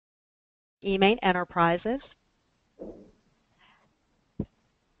eMaint Enterprises.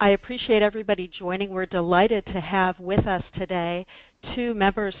 I appreciate everybody joining. We're delighted to have with us today two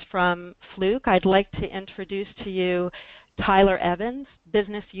members from Fluke. I'd like to introduce to you Tyler Evans,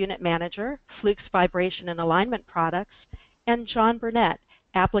 Business Unit Manager, Fluke's Vibration and Alignment Products, and John Bernet,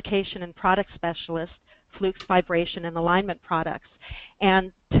 Application and Product Specialist, Fluke's Vibration and Alignment Products.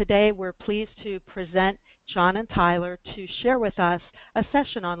 And today we're pleased to present John and Tyler to share with us a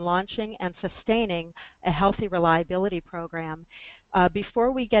session on launching and sustaining a healthy reliability program.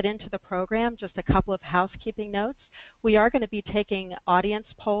 Before we get into the program, just a couple of housekeeping notes. We are going to be taking audience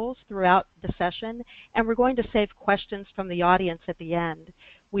polls throughout the session, and we're going to save questions from the audience at the end.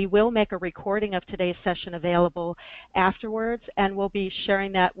 We will make a recording of today's session available afterwards, and we'll be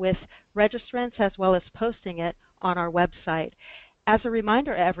sharing that with registrants as well as posting it on our website. As a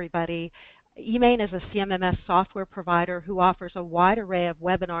reminder, everybody, eMaint is a CMMS software provider who offers a wide array of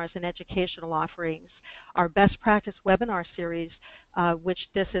webinars and educational offerings. Our best practice webinar series, which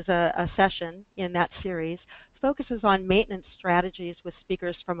this is a session in that series, focuses on maintenance strategies with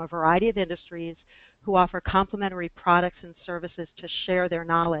speakers from a variety of industries who offer complementary products and services to share their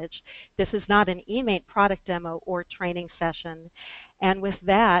knowledge. This is not an eMaint product demo or training session. And with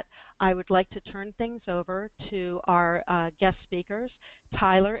that, I would like to turn things over to our guest speakers,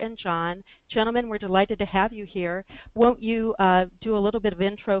 Tyler and John. Gentlemen, we're delighted to have you here. Won't you do a little bit of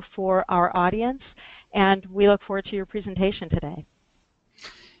intro for our audience? And we look forward to your presentation today.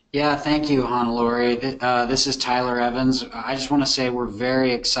 Yeah, thank you, Hannelore. This is Tyler Evans. I just want to say we're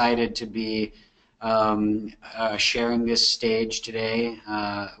very excited to be sharing this stage today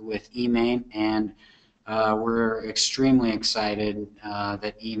with eMaint, and we're extremely excited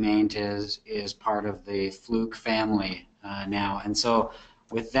that eMaint is part of the Fluke family now. And so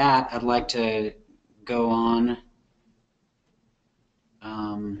with that, I'd like to go on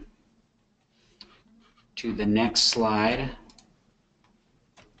to the next slide.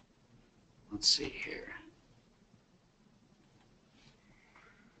 Let's see here.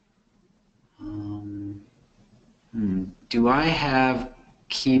 Do I have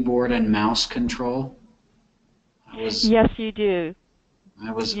keyboard and mouse control? Yes, you do.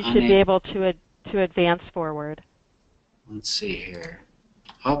 You should be able to advance forward. Let's see here.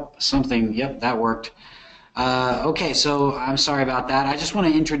 Oh, something. Yep, that worked. Okay, so I'm sorry about that. I just want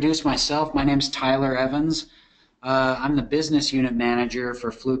to introduce myself. My name's Tyler Evans. I'm the business unit manager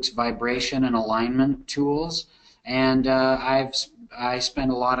for Fluke's Vibration and Alignment tools, and I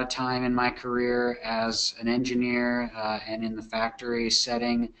spent a lot of time in my career as an engineer and in the factory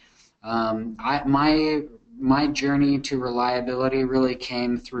setting. My journey to reliability really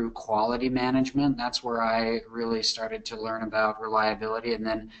came through quality management. That's where I really started to learn about reliability, and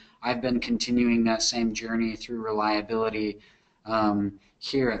then I've been continuing that same journey through reliability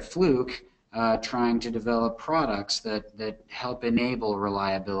here at Fluke, trying to develop products that help enable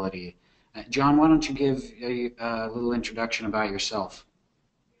reliability. John, why don't you give a little introduction about yourself?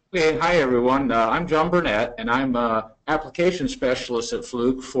 Okay, hi everyone. I'm John Bernet, and I'm an application specialist at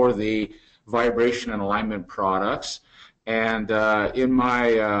Fluke for the vibration and alignment products. And in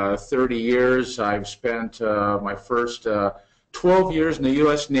my 30 years, I've spent my first 12 years in the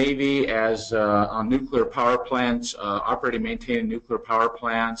U.S. Navy as on nuclear power plants, operating and maintaining nuclear power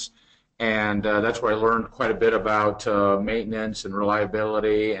plants. And that's where I learned quite a bit about maintenance and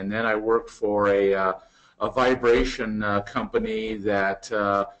reliability. And then I worked for a vibration company that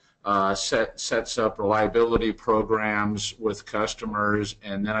sets up reliability programs with customers.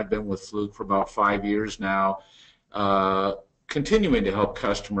 And then I've been with Fluke for about 5 years now, continuing to help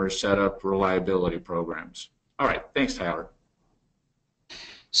customers set up reliability programs. All right, thanks, Tyler.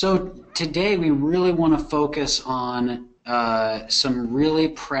 So today we really want to focus on some really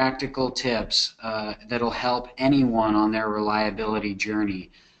practical tips that'll help anyone on their reliability journey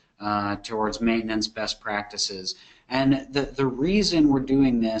towards maintenance best practices. And the reason we're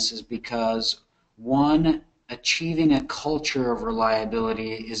doing this is because, one, achieving a culture of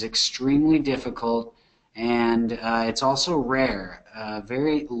reliability is extremely difficult, and it's also rare.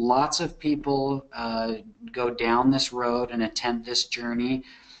 Lots of people go down this road and attempt this journey,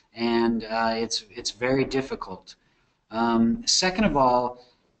 and it's very difficult. Second of all,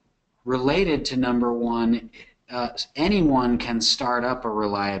 related to number one, anyone can start up a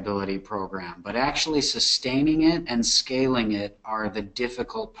reliability program, but actually sustaining it and scaling it are the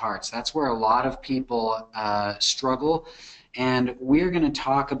difficult parts. That's where a lot of people struggle, and we're going to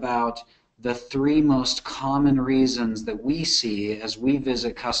talk about the 3 most common reasons that we see as we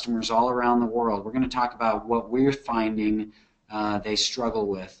visit customers all around the world. We're going to talk about what we're finding they struggle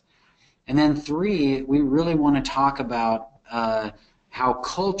with. And then 3, we really want to talk about how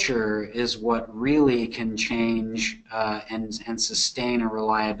culture is what really can change and sustain a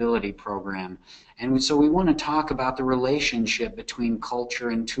reliability program. And so we want to talk about the relationship between culture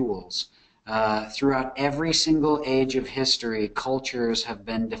and tools. Throughout every single age of history, cultures have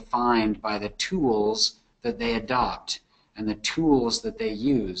been defined by the tools that they adopt and the tools that they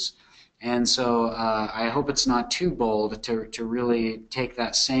use. And so I hope it's not too bold to really take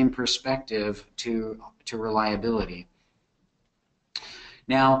that same perspective to reliability.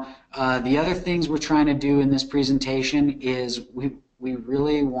 Now, the other things we're trying to do in this presentation is we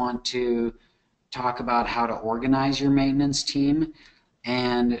really want to talk about how to organize your maintenance team,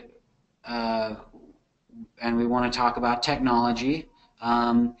 and we want to talk about technology,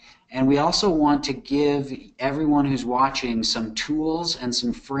 and we also want to give everyone who's watching some tools and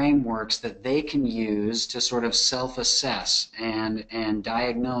some frameworks that they can use to sort of self-assess and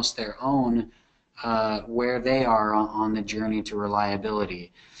diagnose their own where they are on the journey to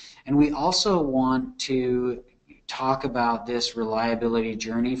reliability. And we also want to talk about this reliability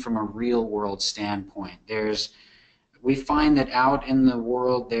journey from a real-world standpoint. We find that out in the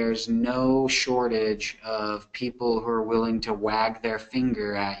world there's no shortage of people who are willing to wag their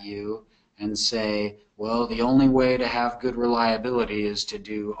finger at you and say, well, the only way to have good reliability is to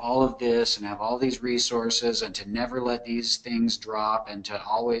do all of this and have all these resources and to never let these things drop and to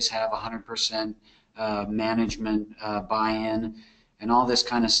always have 100% management buy-in and all this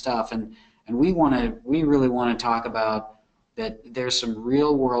kind of stuff. And we really want to talk about that there's some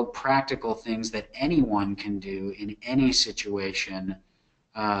real-world practical things that anyone can do in any situation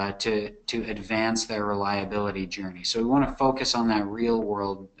to advance their reliability journey. So we want to focus on that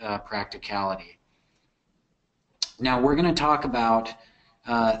real-world practicality. Now we're going to talk about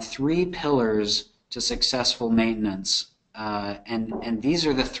 3 pillars to successful maintenance, and these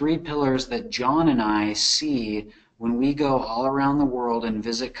are the 3 pillars that John and I see when we go all around the world and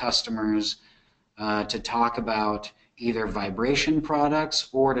visit customers to talk about either vibration products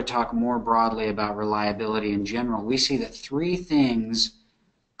or to talk more broadly about reliability in general. We see that 3 things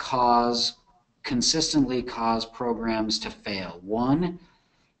consistently cause programs to fail. One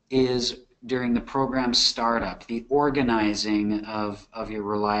is during the program startup, the organizing of your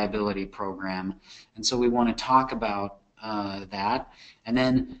reliability program. And so we want to talk about that. And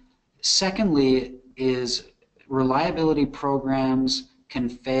then secondly is reliability programs can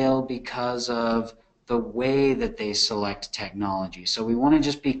fail because of the way that they select technology. So we want to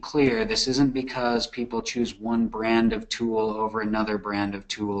just be clear, this isn't because people choose one brand of tool over another brand of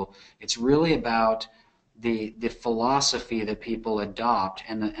tool. It's really about the philosophy that people adopt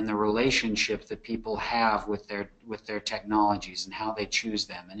and the relationship that people have with their technologies and how they choose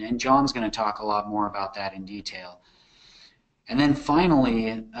them. And John's going to talk a lot more about that in detail. And then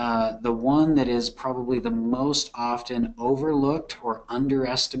finally, the one that is probably the most often overlooked or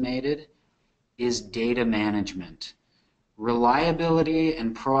underestimated is data management. Reliability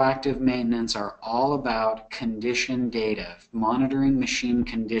and proactive maintenance are all about condition data, monitoring machine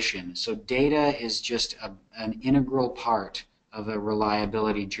condition. So data is just an integral part of a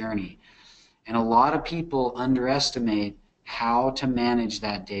reliability journey. And a lot of people underestimate how to manage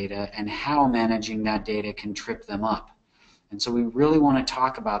that data and how managing that data can trip them up. And so we really want to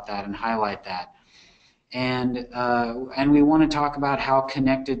talk about that and highlight that. And we want to talk about how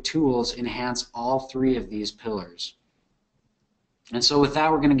connected tools enhance all 3 of these pillars. And so with that,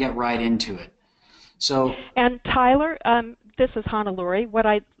 we're going to get right into it. And Tyler, this is Honolulu. What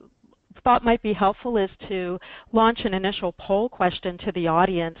I thought might be helpful is to launch an initial poll question to the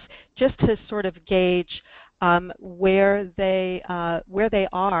audience just to sort of gauge where they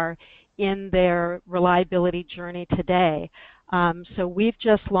are in their reliability journey today. So we've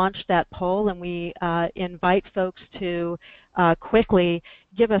just launched that poll, and we invite folks to quickly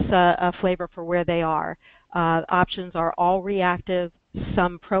give us a flavor for where they are. Options are all reactive,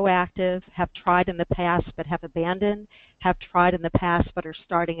 some proactive, have tried in the past but have abandoned, have tried in the past but are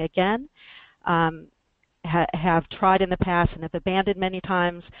starting again, have tried in the past and have abandoned many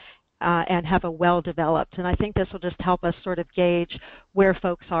times, and have a well-developed. And I think this will just help us sort of gauge where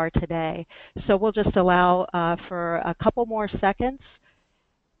folks are today. So we'll just allow for a couple more seconds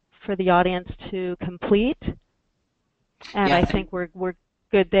for the audience to complete. And yeah, I think we're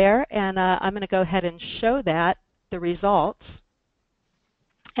good there. And I'm going to go ahead and show the results.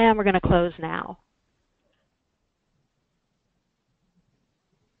 And we're going to close now.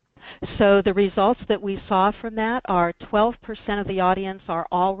 So the results that we saw from that are 12% of the audience are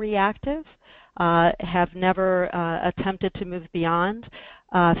all reactive, have never attempted to move beyond.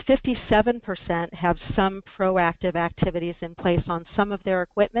 57% have some proactive activities in place on some of their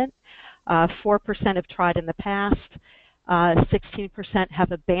equipment. 4% have tried in the past. 16%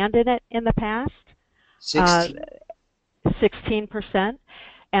 have abandoned it in the past. 16. 16%,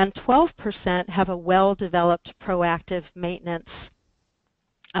 and 12% have a well-developed proactive maintenance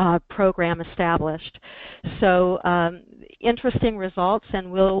program established. So interesting results,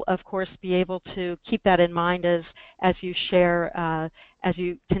 and we'll of course be able to keep that in mind as you share, as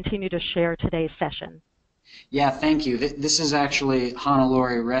you continue to share today's session. Yeah, thank you. This is actually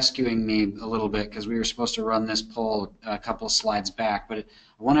Honolulu rescuing me a little bit because we were supposed to run this poll a couple slides back, but I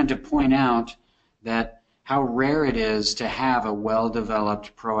wanted to point out that how rare it is to have a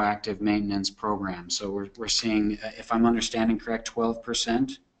well-developed proactive maintenance program. So we're seeing, if I'm understanding correct,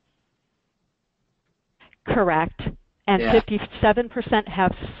 12%? Correct. And Yeah. 57%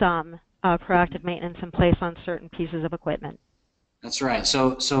 have some proactive maintenance in place on certain pieces of equipment. That's right.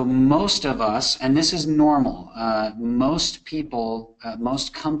 So most of us, and this is normal, most people,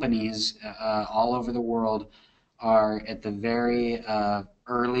 most companies all over the world are at the very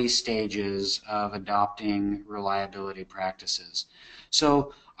early stages of adopting reliability practices.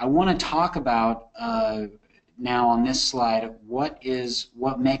 So I want to talk about now on this slide what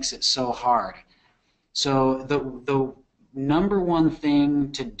makes it so hard. So the number one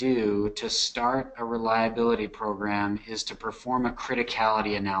thing to do to start a reliability program is to perform a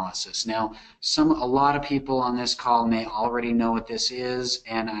criticality analysis. Now, a lot of people on this call may already know what this is,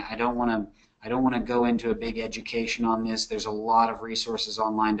 and I don't want to go into a big education on this. There's a lot of resources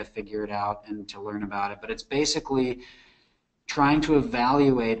online to figure it out and to learn about it, but it's basically trying to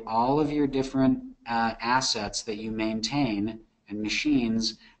evaluate all of your different assets that you maintain and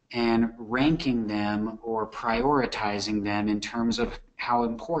machines, and ranking them or prioritizing them in terms of how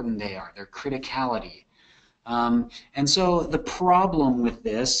important they are, their criticality. And so the problem with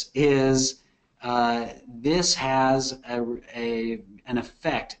this is this has an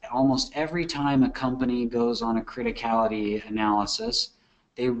effect. Almost every time a company goes on a criticality analysis,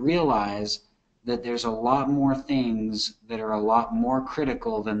 they realize that there's a lot more things that are a lot more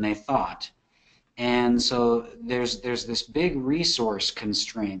critical than they thought. And so there's this big resource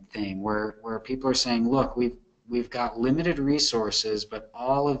constraint thing where people are saying, look, we've got limited resources, but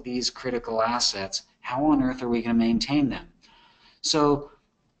all of these critical assets, how on earth are we going to maintain them? So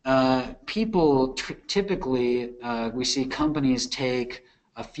people typically, we see companies take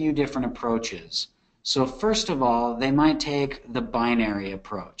a few different approaches. So first of all, they might take the binary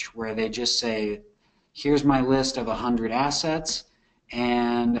approach where they just say, here's my list of 100 assets,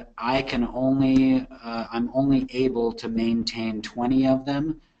 and I'm only able to maintain 20 of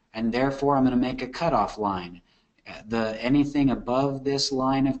them, and therefore I'm going to make a cutoff line. Anything above this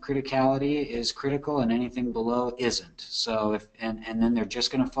line of criticality is critical, and anything below isn't. So and then they're just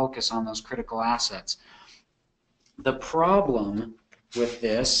going to focus on those critical assets. The problem with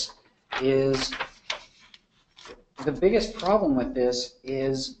this is, the biggest problem with this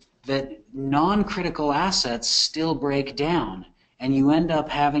is that non-critical assets still break down, and you end up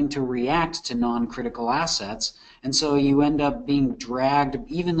having to react to non-critical assets, and so you end up being dragged,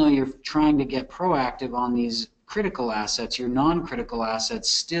 even though you're trying to get proactive on these critical assets, your non-critical assets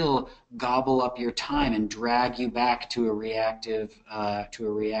still gobble up your time and drag you back to a reactive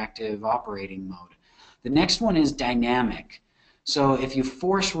operating mode. The next one is dynamic. So if you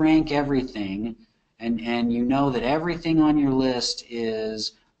force rank everything, and you know that everything on your list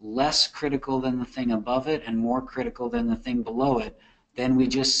is less critical than the thing above it and more critical than the thing below it, then we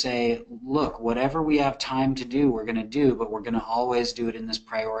just say, look, whatever we have time to do, we're going to do, but we're going to always do it in this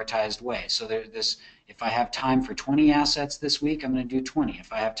prioritized way. So if I have time for 20 assets this week, I'm going to do 20.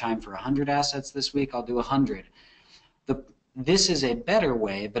 If I have time for 100 assets this week, I'll do 100. This is a better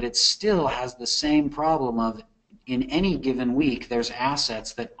way, but it still has the same problem of, in any given week, there's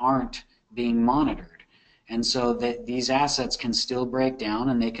assets that aren't being monitored. And so these assets can still break down,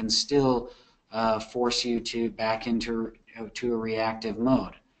 and they can still force you back into a reactive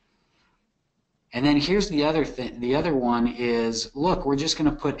mode. And then here's the other thing. The other one is, look, we're just going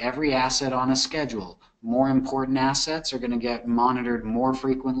to put every asset on a schedule. More important assets are going to get monitored more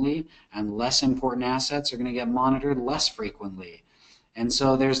frequently, and less important assets are going to get monitored less frequently. And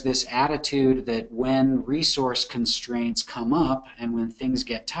so there's this attitude that when resource constraints come up and when things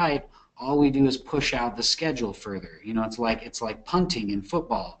get tight, all we do is push out the schedule further. You know, it's like punting in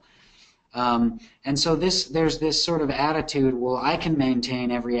football. And so there's this sort of attitude, well, I can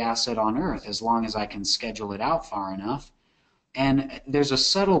maintain every asset on Earth as long as I can schedule it out far enough. And there's a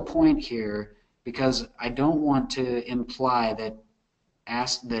subtle point here, because I don't want to imply that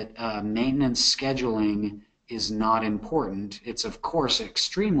maintenance scheduling is not important. It's, of course,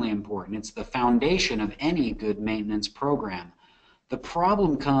 extremely important. It's the foundation of any good maintenance program. The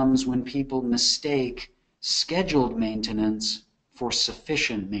problem comes when people mistake scheduled maintenance for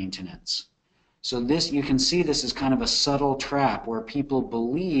sufficient maintenance. So this, you can see this is kind of a subtle trap where people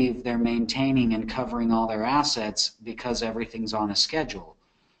believe they're maintaining and covering all their assets because everything's on a schedule.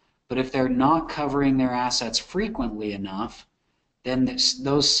 But if they're not covering their assets frequently enough, then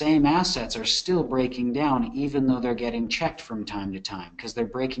those same assets are still breaking down even though they're getting checked from time to time, because they're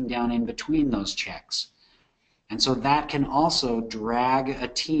breaking down in between those checks. And so that can also drag a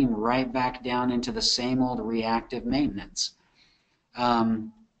team right back down into the same old reactive maintenance.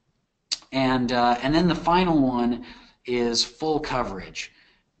 And then the final one is full coverage.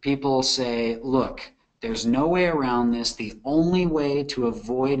 People say, look, there's no way around this. The only way to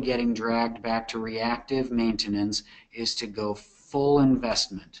avoid getting dragged back to reactive maintenance is to go full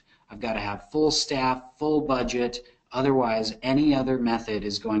investment. I've got to have full staff, full budget. Otherwise, any other method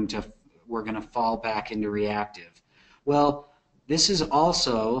is we're going to fall back into reactive. Well, this is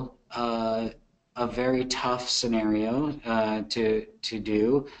also a very tough scenario to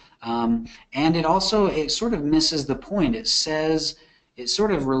do. And it sort of misses the point. It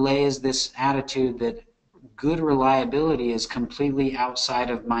sort of relays this attitude that good reliability is completely outside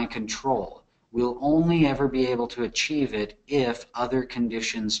of my control. We'll only ever be able to achieve it if other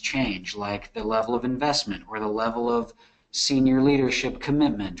conditions change, like the level of investment or the level of senior leadership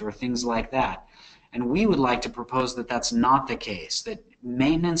commitment or things like that. And we would like to propose that that's not the case, that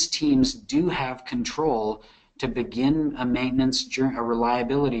maintenance teams do have control to begin a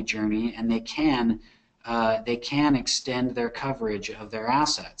reliability journey, and they can extend their coverage of their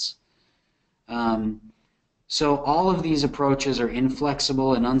assets. So all of these approaches are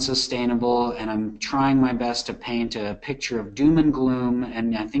inflexible and unsustainable, and I'm trying my best to paint a picture of doom and gloom,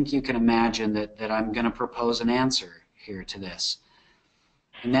 and I think you can imagine that I'm going to propose an answer here to this.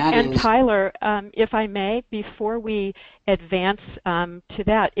 And Tyler, if I may, before we advance to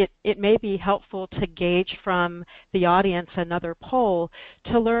that, it may be helpful to gauge from the audience another poll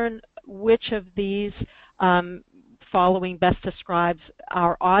to learn which of these following best describes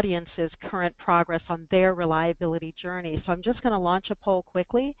our audience's current progress on their reliability journey. So I'm just going to launch a poll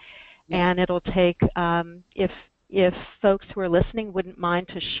quickly, and it'll take, if folks who are listening wouldn't mind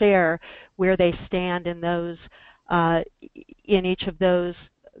to share where they stand in those, in each of those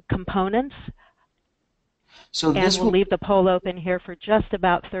components. So and we'll leave the poll open here for just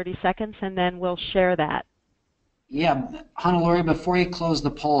about 30 seconds, and then we'll share that. Yeah, Hannelore, before you close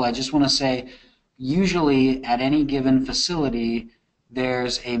the poll, I just want to say, usually at any given facility,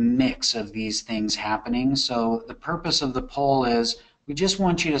 there's a mix of these things happening. So the purpose of the poll is we just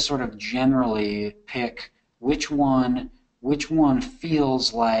want you to sort of generally pick which one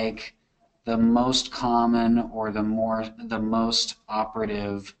feels like the most common or the most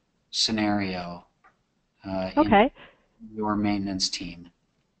operative scenario in your maintenance team.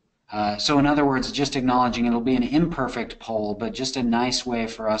 So in other words, just acknowledging it'll be an imperfect poll, but just a nice way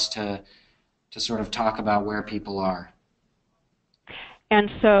for us to sort of talk about where people are. And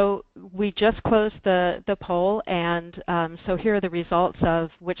so we just closed the poll, and so here are the results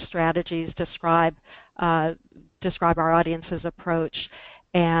of which strategies describe our audience's approach.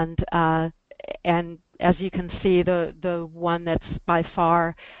 And as you can see, the one that's by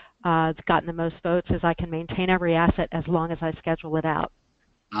far gotten the most votes is I can maintain every asset as long as I schedule it out.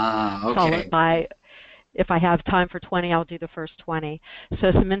 Okay. Followed by, if I have time for 20, I'll do the first 20.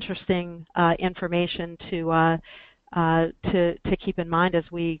 So some interesting information to keep in mind as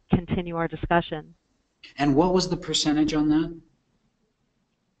we continue our discussion. And what was the percentage on that?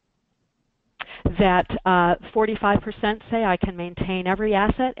 That 45% say I can maintain every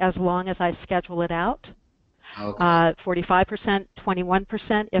asset as long as I schedule it out. Okay. 45%,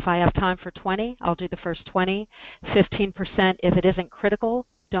 21%, if I have time for 20, I'll do the first 20. 15%, if it isn't critical,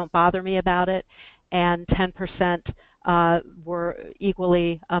 don't bother me about it. And 10% were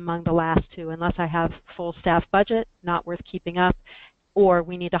equally among the last two. Unless I have full staff budget, not worth keeping up, or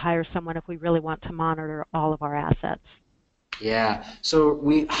we need to hire someone if we really want to monitor all of our assets. Yeah, so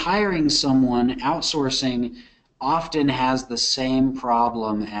hiring someone, outsourcing, often has the same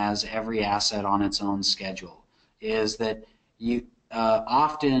problem as every asset on its own schedule, is that you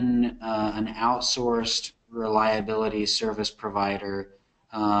often an outsourced reliability service provider,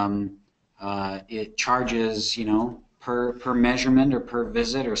 it charges, per measurement or per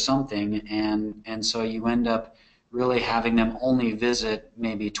visit or something, and so you end up really having them only visit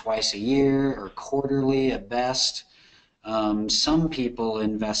maybe twice a year or quarterly at best. Some people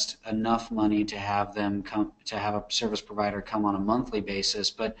invest enough money to have a service provider come on a monthly basis,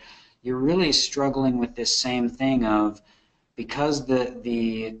 but you're really struggling with this same thing of, because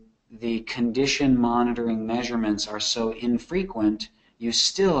the condition monitoring measurements are so infrequent, you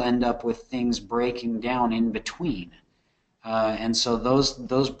still end up with things breaking down in between. And so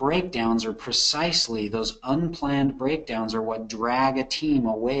those breakdowns are precisely, those unplanned breakdowns are what drag a team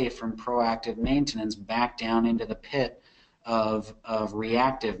away from proactive maintenance back down into the pit of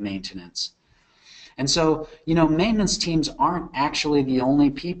reactive maintenance. And so, you know, maintenance teams aren't actually the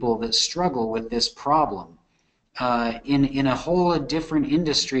only people that struggle with this problem. In a whole different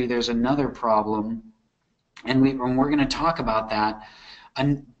industry, there's another problem, and we're going to talk about that.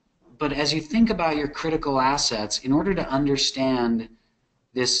 But as you think about your critical assets, in order to understand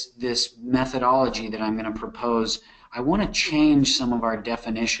this methodology that I'm going to propose, I want to change some of our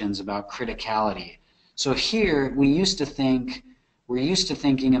definitions about criticality. So here, we're used to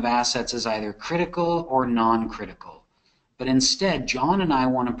thinking of assets as either critical or non-critical. But instead, John and I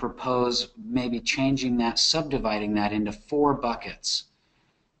want to propose maybe changing that, subdividing that into 4 buckets.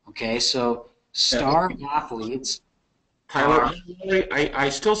 Okay, so star athletes. Tyler, I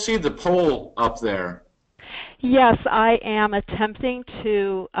still see the poll up there. Yes, I am attempting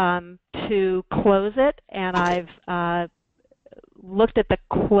to close it, and I've looked at the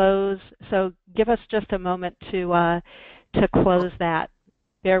close. So give us just a moment to close that.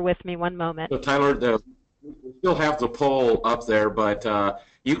 Bear with me one moment. So Tyler, we still have the poll up there, but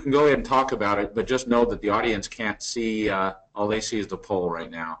you can go ahead and talk about it, but just know that the audience can't see, all they see is the poll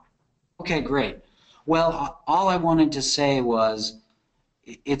right now. Okay, great. Well, all I wanted to say was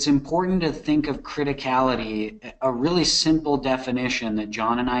it's important to think of criticality. A really simple definition that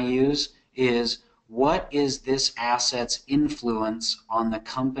John and I use is, what is this asset's influence on the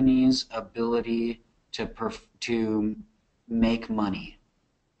company's ability to make money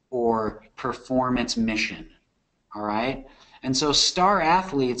or perform its mission? All right? And so star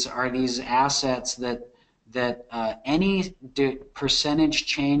athletes are these assets that any percentage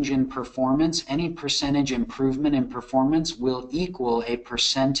change in performance, any percentage improvement in performance will equal a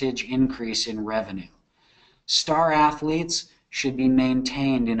percentage increase in revenue. Star athletes should be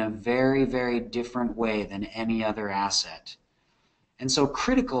maintained in a very, very different way than any other asset. And so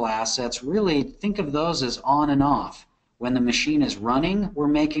critical assets, really think of those as on and off. When the machine is running, we're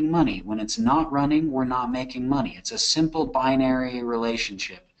making money. When it's not running, we're not making money. It's a simple binary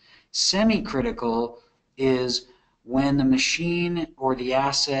relationship. Semi-critical is when the machine or the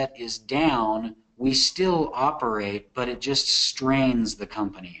asset is down, we still operate, but it just strains the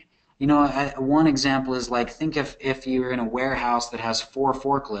company. You know, one example is like, think if you're in a warehouse that has 4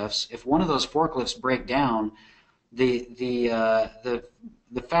 forklifts. If one of those forklifts break down, the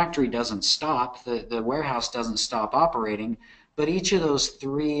factory doesn't stop, the warehouse doesn't stop operating, but each of those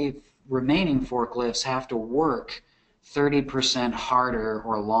 3 remaining forklifts have to work 30% harder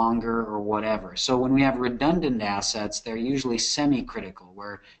or longer or whatever. So when we have redundant assets, they're usually semi-critical,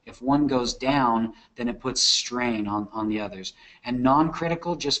 where if one goes down, then it puts strain on the others. And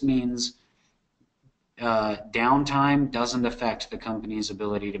non-critical just means downtime doesn't affect the company's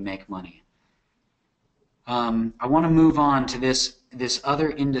ability to make money. I want to move on to this other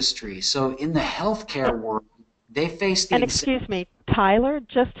industry. So in the healthcare world, they face the... And excuse me, Tyler,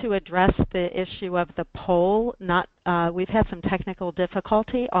 just to address the issue of the poll, we've had some technical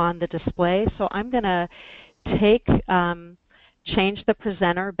difficulty on the display, so I'm going to change the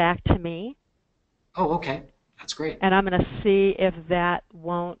presenter back to me. Oh, okay. That's great. And I'm going to see if that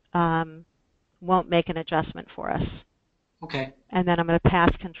won't make an adjustment for us. Okay. And then I'm going to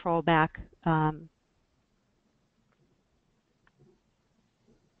pass control back.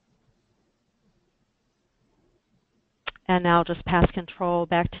 And now I'll just pass control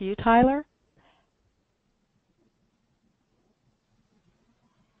back to you, Tyler.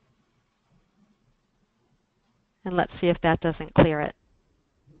 And let's see if that doesn't clear it.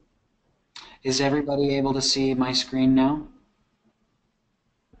 Is everybody able to see my screen now?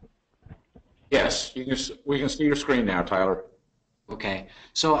 Yes, we can see your screen now, Tyler. Okay,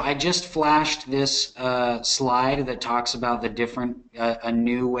 so I just flashed this slide that talks about a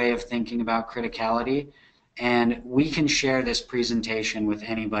new way of thinking about criticality, and we can share this presentation with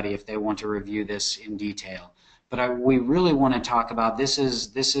anybody if they want to review this in detail. But we really want to talk about, this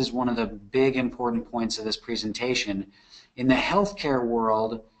is one of the big important points of this presentation. In the healthcare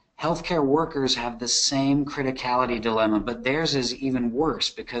world, healthcare workers have the same criticality dilemma, but theirs is even worse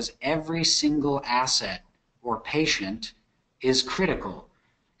because every single asset or patient is critical,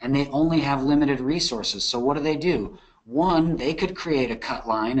 and they only have limited resources. So what do? One, they could create a cut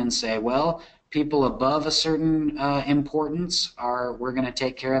line and say, well, people above a certain importance we're going to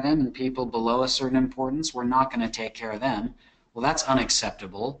take care of them, and people below a certain importance, we're not going to take care of them. Well, that's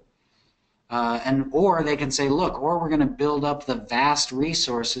unacceptable. Or they can say, look, or we're going to build up the vast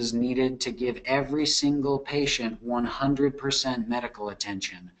resources needed to give every single patient 100% medical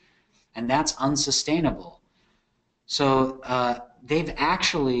attention. And that's unsustainable. So they've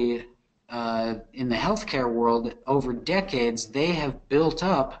actually, in the healthcare world, over decades, they have built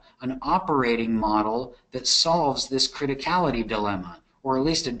up an operating model that solves this criticality dilemma, or at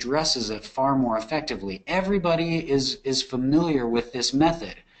least addresses it far more effectively. Everybody is familiar with this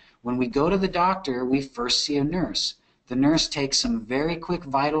method. When we go to the doctor, we first see a nurse. The nurse takes some very quick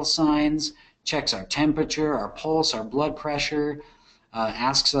vital signs, checks our temperature, our pulse, our blood pressure,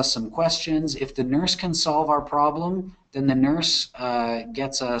 asks us some questions. If the nurse can solve our problem, then the nurse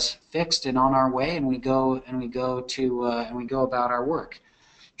gets us fixed and on our way, and we go about our work.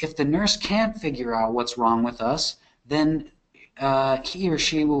 If the nurse can't figure out what's wrong with us, then he or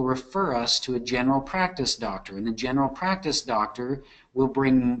she will refer us to a general practice doctor, and the general practice doctor will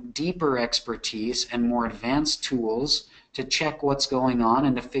bring deeper expertise and more advanced tools to check what's going on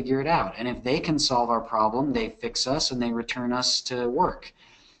and to figure it out. And if they can solve our problem, they fix us and they return us to work.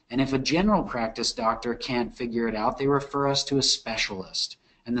 And if a general practice doctor can't figure it out, they refer us to a specialist.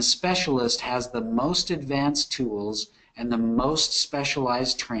 And the specialist has the most advanced tools and the most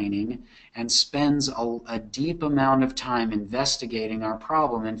specialized training and spends a deep amount of time investigating our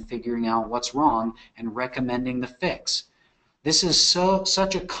problem and figuring out what's wrong and recommending the fix. This is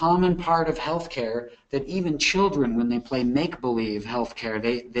such a common part of healthcare that even children, when they play make-believe healthcare,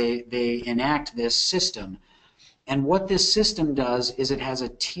 they enact this system. And what this system does is it has a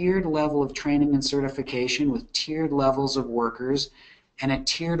tiered level of training and certification with tiered levels of workers and a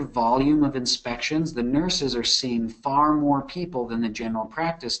tiered volume of inspections. The nurses are seeing far more people than the general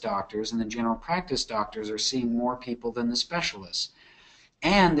practice doctors, and the general practice doctors are seeing more people than the specialists.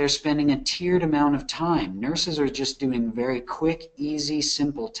 And they're spending a tiered amount of time. Nurses are just doing very quick, easy,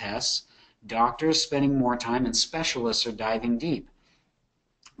 simple tests. Doctors spending more time, and specialists are diving deep.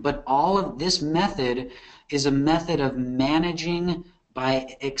 But all of this method is a method of managing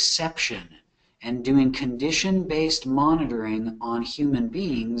by exception and doing condition-based monitoring on human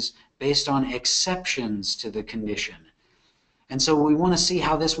beings based on exceptions to the condition. And so we want to see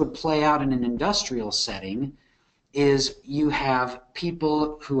how this would play out in an industrial setting. Is you have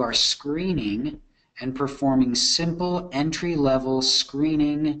people who are screening and performing simple entry-level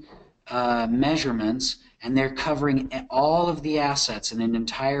screening measurements, and they're covering all of the assets in an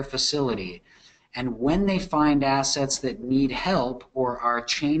entire facility. And when they find assets that need help or are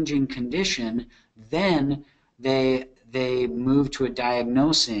changing condition, then they move to a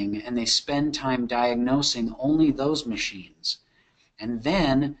diagnosing, and they spend time diagnosing only those machines. And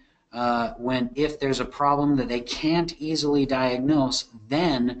then if there's a problem that they can't easily diagnose,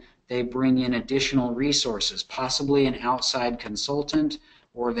 then they bring in additional resources, possibly an outside consultant,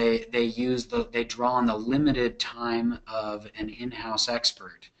 or they draw on the limited time of an in-house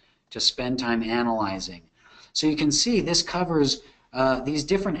expert to spend time analyzing. So you can see this covers these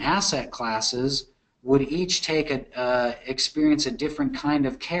different asset classes would each experience a different kind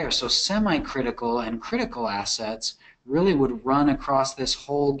of care. So semi-critical and critical assets really would run across this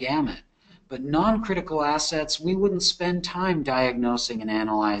whole gamut. But non-critical assets, we wouldn't spend time diagnosing and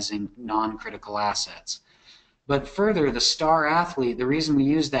analyzing non-critical assets. But further, the star athlete, the reason we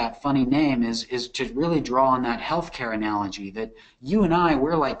use that funny name is to really draw on that healthcare analogy that you and I,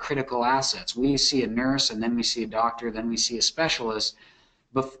 we're like critical assets. We see a nurse, and then we see a doctor, then we see a specialist.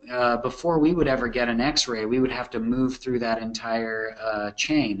 Before we would ever get an x-ray, we would have to move through that entire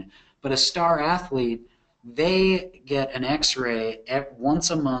chain. But a star athlete, they get an x-ray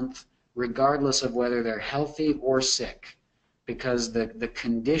once a month, regardless of whether they're healthy or sick, because the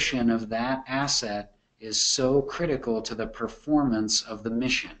condition of that asset is so critical to the performance of the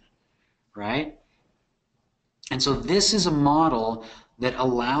mission, right? And so this is a model that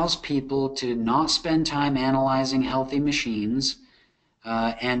allows people to not spend time analyzing healthy machines,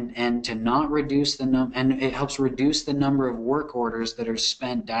 and to not reduce the and it helps reduce the number of work orders that are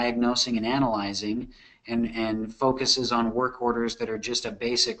spent diagnosing and analyzing, and focuses on work orders that are just a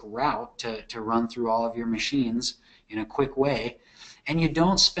basic route to run through all of your machines in a quick way. And you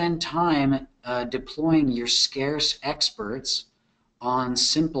don't spend time deploying your scarce experts on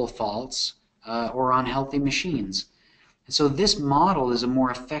simple faults or on healthy machines. And so this model is a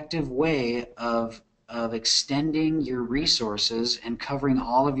more effective way of extending your resources and covering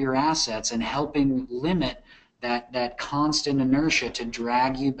all of your assets and helping limit that constant inertia to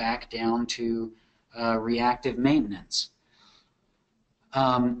drag you back down to reactive maintenance.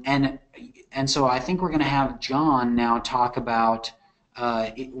 And so I think we're going to have John now talk about,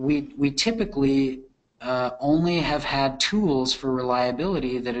 we typically only have had tools for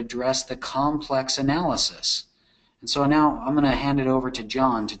reliability that address the complex analysis. And so now I'm going to hand it over to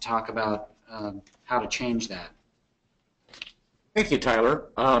John to talk about how to change that. Thank you, Tyler.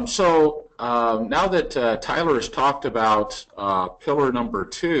 Now that Tyler has talked about pillar number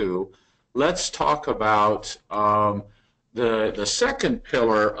 2, let's talk about the second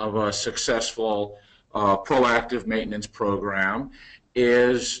pillar of a successful proactive maintenance program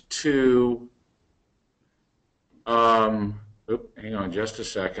is to, hang on just a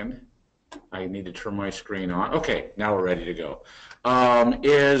second. I need to turn my screen on. Okay, now we're ready to go.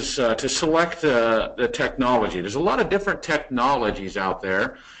 Is to select the technology. There's a lot of different technologies out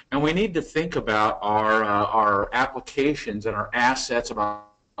there, and we need to think about our applications and our assets about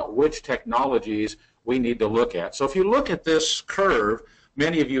which technologies we need to look at. So if you look at this curve,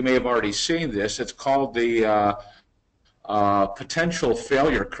 many of you may have already seen this. It's called the potential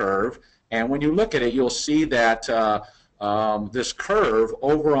failure curve, and when you look at it, you'll see that this curve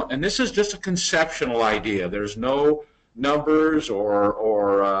over, and this is just a conceptual idea. There's no numbers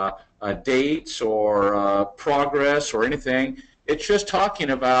or dates or progress or anything. It's just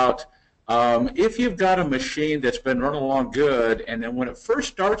talking about if you've got a machine that's been running along good, and then when it first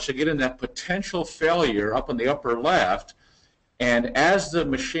starts to get in that potential failure up in the upper left, and as the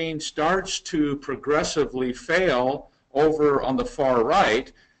machine starts to progressively fail over on the far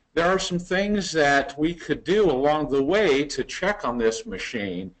right, there are some things that we could do along the way to check on this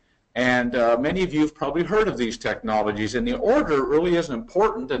machine. And many of you have probably heard of these technologies, and the order really isn't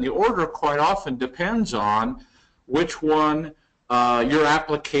important, and the order quite often depends on which one your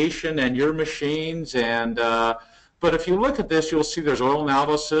application and your machines. And but if you look at this, you'll see there's oil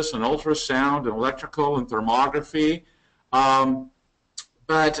analysis and ultrasound and electrical and thermography.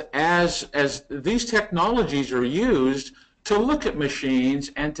 But as these technologies are used to look at machines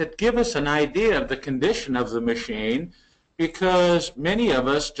and to give us an idea of the condition of the machine, because many of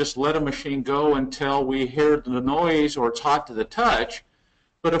us just let a machine go until we hear the noise or it's hot to the touch.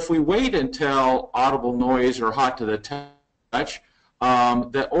 But if we wait until audible noise or hot to the touch,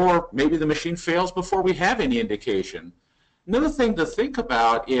 or maybe the machine fails before we have any indication. Another thing to think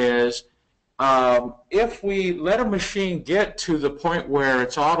about is if we let a machine get to the point where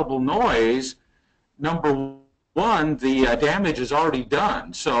it's audible noise, number one, the damage is already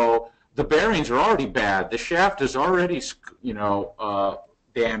done. So the bearings are already bad. The shaft is already,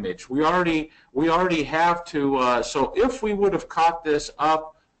 damaged. We already have to. So if we would have caught this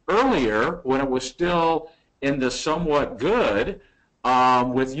up earlier when it was still in the somewhat good,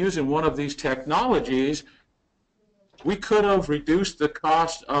 with using one of these technologies, we could have reduced the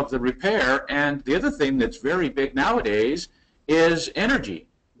cost of the repair. And the other thing that's very big nowadays is energy.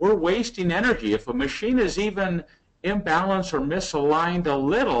 We're wasting energy. If a machine is even imbalanced or misaligned a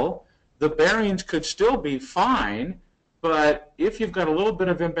little, the bearings could still be fine, but if you've got a little bit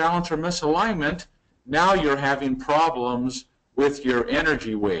of imbalance or misalignment, now you're having problems with your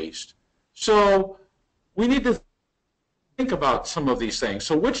energy waste. So we need to think about some of these things.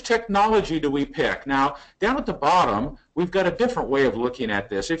 So which technology do we pick? Now, down at the bottom, we've got a different way of looking at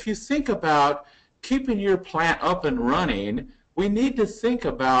this. If you think about keeping your plant up and running, we need to think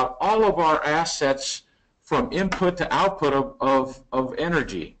about all of our assets from input to output of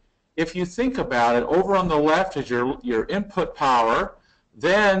energy. If you think about it, over on the left is your input power,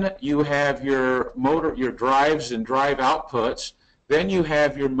 then you have your motor, your drives and drive outputs, then you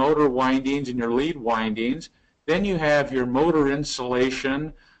have your motor windings and your lead windings, then you have your motor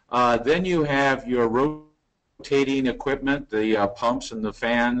insulation, then you have your rotating equipment, the pumps and the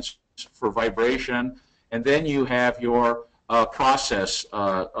fans for vibration, and then you have your process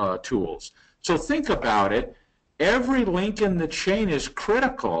tools. So think about it. Every link in the chain is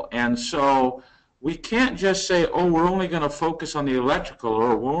critical, and so we can't just say, oh, we're only going to focus on the electrical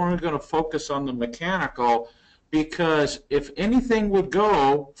or we're only going to focus on the mechanical, because if anything would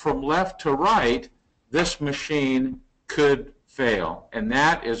go from left to right, this machine could fail, and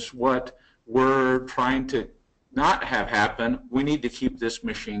that is what we're trying to not have happen. We need to keep this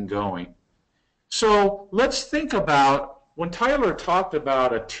machine going. So let's think about, when Tyler talked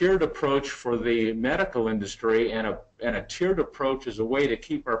about a tiered approach for the medical industry and a tiered approach as a way to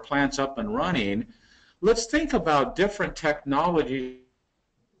keep our plants up and running, let's think about different technology,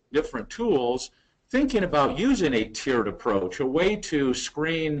 different tools, thinking about using a tiered approach, a way to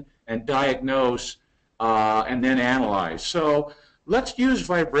screen and diagnose and then analyze. So let's use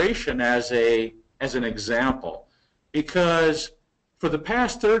vibration as an example, because for the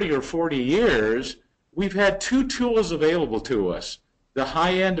past 30 or 40 years, we've had two tools available to us: the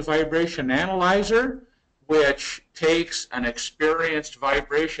high-end vibration analyzer, which takes an experienced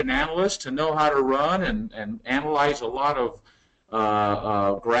vibration analyst to know how to run and analyze a lot of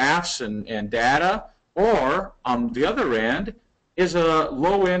graphs and data, or on the other end is a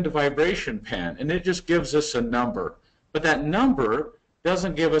low-end vibration pen, and it just gives us a number. But that number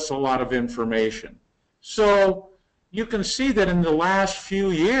doesn't give us a lot of information. So you can see that in the last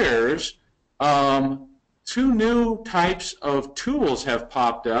few years, two new types of tools have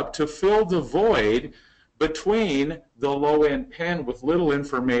popped up to fill the void between the low-end pen with little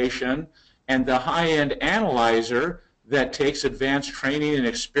information and the high-end analyzer that takes advanced training and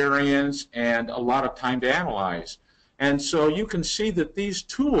experience and a lot of time to analyze. And so you can see that these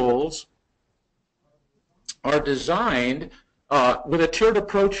tools are designed with a tiered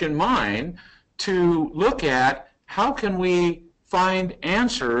approach in mind to look at how can we find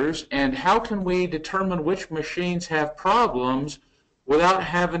answers and how can we determine which machines have problems without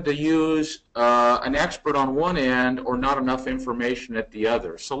having to use an expert on one end or not enough information at the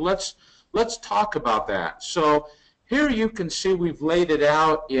other. So let's talk about that. So here you can see we've laid it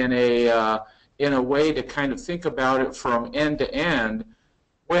out in a way to kind of think about it from end to end.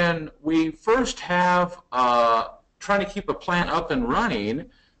 When we first have trying to keep a plant up and running,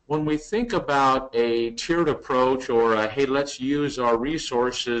 when we think about a tiered approach or a, hey, let's use our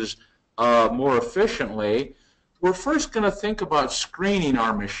resources more efficiently, we're first going to think about screening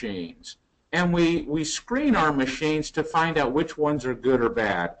our machines. And we screen our machines to find out which ones are good or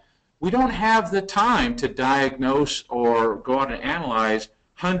bad. We don't have the time to diagnose or go out and analyze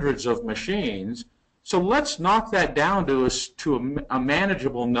hundreds of machines. So let's knock that down to a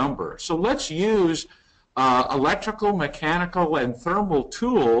manageable number. So let's use electrical, mechanical, and thermal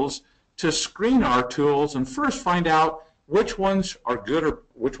tools to screen our tools and first find out which ones are good or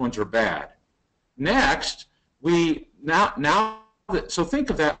which ones are bad. Next, so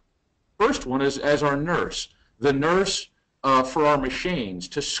think of that first one as our nurse, the nurse for our machines,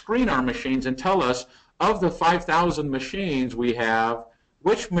 to screen our machines and tell us of the 5,000 machines we have,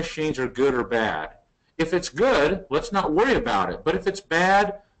 which machines are good or bad. If it's good, let's not worry about it. But if it's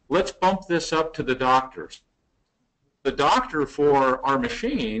bad, let's bump this up to the doctors. The doctor for our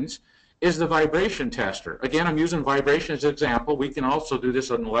machines is the vibration tester. Again, I'm using vibration as an example. We can also do this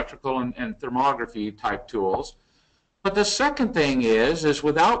on electrical and thermography type tools. But the second thing is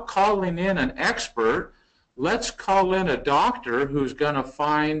without calling in an expert, let's call in a doctor who's going to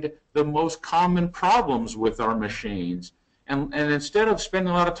find the most common problems with our machines. And instead of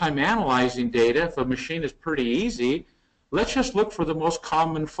spending a lot of time analyzing data, if a machine is pretty easy, let's just look for the most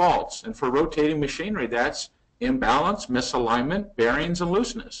common faults. And for rotating machinery, that's imbalance, misalignment, bearings, and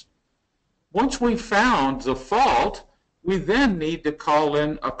looseness. Once we've found the fault, we then need to call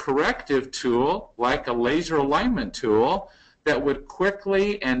in a corrective tool, like a laser alignment tool, that would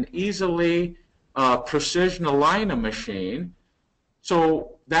quickly and easily precision align a machine.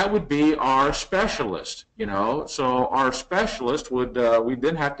 So that would be our specialist, you know. So our specialist would, we'd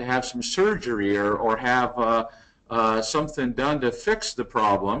then have to have some surgery or have something done to fix the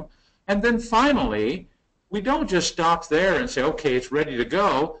problem. And then finally, we don't just stop there and say, okay, it's ready to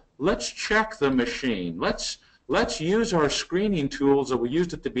go. Let's check the machine. Let's use our screening tools that we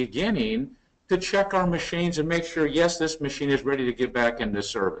used at the beginning to check our machines and make sure, yes, this machine is ready to get back into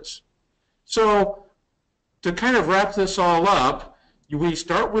service. So to kind of wrap this all up, we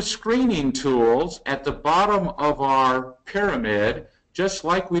start with screening tools at the bottom of our pyramid, just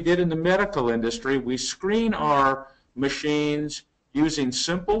like we did in the medical industry. We screen our machines using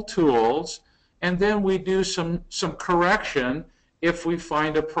simple tools, and then we do some correction if we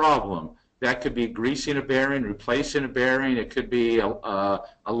find a problem. That could be greasing a bearing, replacing a bearing. It could be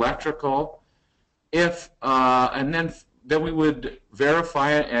electrical. And then we would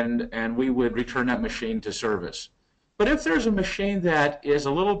verify it and we would return that machine to service. But if there's a machine that is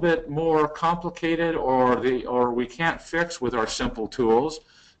a little bit more complicated or we can't fix with our simple tools,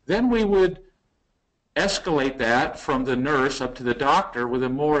 then we would escalate that from the nurse up to the doctor with a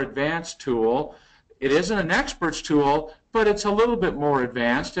more advanced tool. It isn't an expert's tool, but it's a little bit more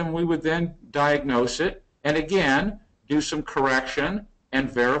advanced, and we would then diagnose it and again do some correction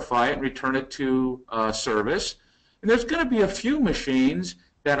and verify it and return it to service. And there's going to be a few machines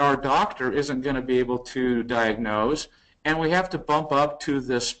that our doctor isn't going to be able to diagnose, and we have to bump up to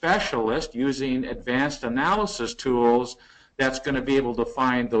the specialist using advanced analysis tools that's going to be able to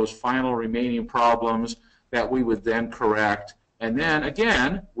find those final remaining problems that we would then correct. And then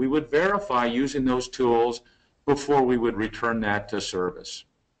again, we would verify using those tools before we would return that to service.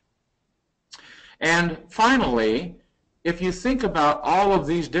 And finally, if you think about all of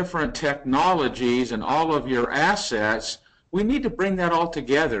these different technologies and all of your assets, we need to bring that all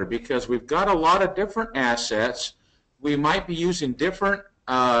together because we've got a lot of different assets. We might be using different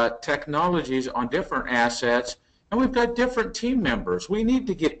technologies on different assets, and we've got different team members. We need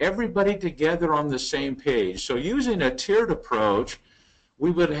to get everybody together on the same page. So using a tiered approach,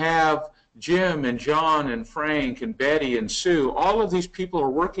 we would have Jim and John and Frank and Betty and Sue. All of these people are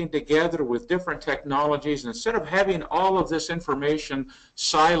working together with different technologies. Instead of having all of this information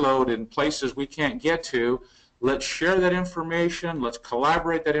siloed in places we can't get to, let's share that information, let's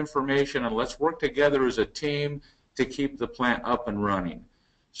collaborate that information, and let's work together as a team to keep the plant up and running.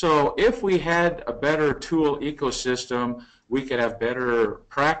 So if we had a better tool ecosystem, we could have better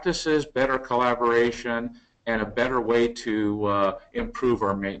practices, better collaboration, and a better way to improve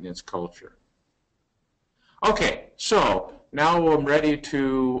our maintenance culture. Okay, so now I'm ready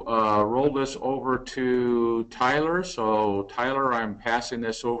to roll this over to Tyler. So Tyler, I'm passing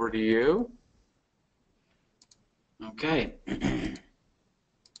this over to you. Okay.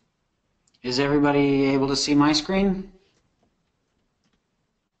 Is everybody able to see my screen?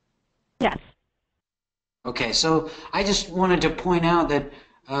 Yes. Okay, so I just wanted to point out that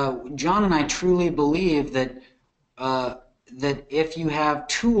John and I truly believe that that if you have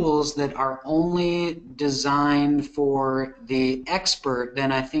tools that are only designed for the expert,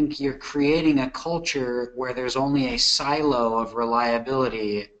 then I think you're creating a culture where there's only a silo of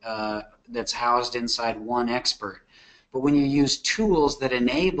reliability that's housed inside one expert. But when you use tools that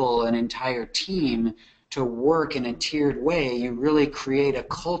enable an entire team to work in a tiered way, you really create a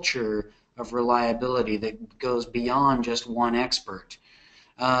culture of reliability that goes beyond just one expert.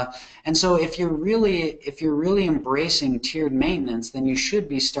 And so if you're really embracing tiered maintenance, then you should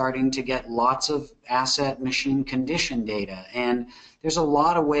be starting to get lots of asset machine condition data. And there's a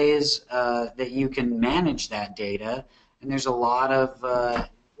lot of ways that you can manage that data, and there's a lot of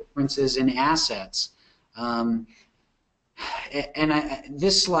differences in assets.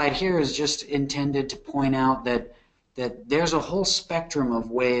 This slide here is just intended to point out that there's a whole spectrum of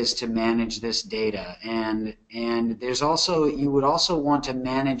ways to manage this data, and there's also, you would also want to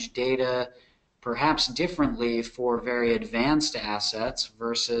manage data perhaps differently for very advanced assets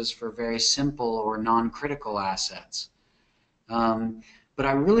versus for very simple or non-critical assets. But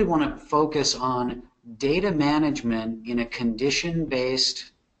I really want to focus on data management in a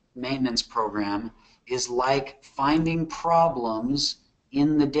condition-based maintenance program is like finding problems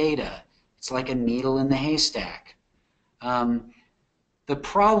in the data. It's like a needle in the haystack. The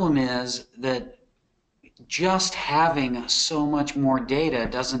problem is that just having so much more data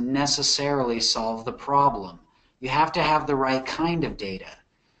doesn't necessarily solve the problem. You have to have the right kind of data.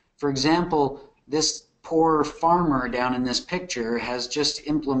 For example, this poor farmer down in this picture has just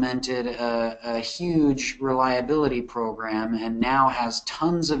implemented a huge reliability program and now has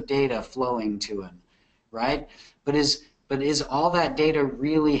tons of data flowing to him, right? But is all that data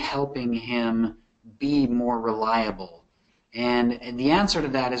really helping him be more reliable? And the answer to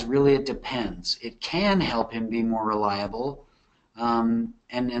that is really it depends. It can help him be more reliable.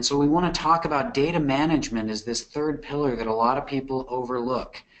 And so we want to talk about data management as this third pillar that a lot of people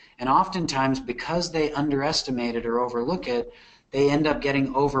overlook. And oftentimes, because they underestimate it or overlook it, they end up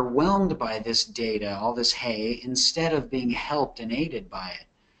getting overwhelmed by this data, all this hay, instead of being helped and aided by it.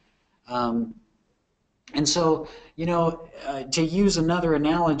 And so, you know, to use another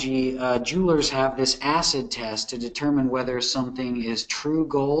analogy, jewelers have this acid test to determine whether something is true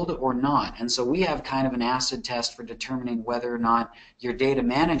gold or not. And so we have kind of an acid test for determining whether or not your data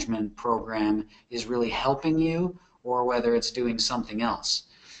management program is really helping you or whether it's doing something else.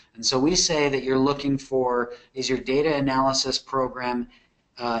 And so we say that you're looking for, is your data analysis program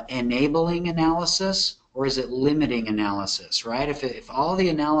enabling analysis, or is it limiting analysis, right? If all the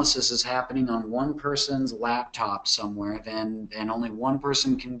analysis is happening on one person's laptop somewhere, then only one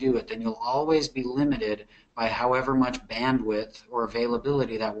person can do it, then you'll always be limited by however much bandwidth or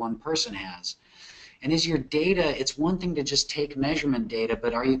availability that one person has. And is your data, it's one thing to just take measurement data,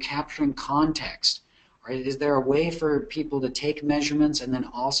 but are you capturing context? Or is there a way for people to take measurements and then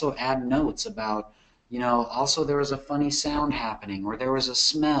also add notes about, you know, also there was a funny sound happening, or there was a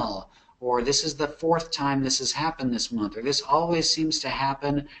smell, or this is the 4th time this has happened this month, or this always seems to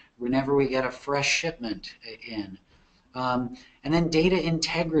happen whenever we get a fresh shipment in. And then data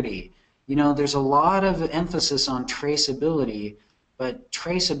integrity. You know, there's a lot of emphasis on traceability, but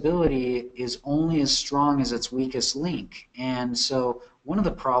traceability is only as strong as its weakest link. And so one of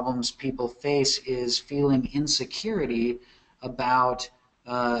the problems people face is feeling insecurity about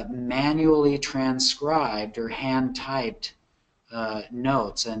manually transcribed or hand-typed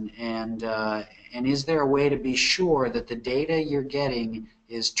notes, and is there a way to be sure that the data you're getting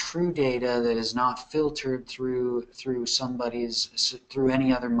is true data that is not filtered through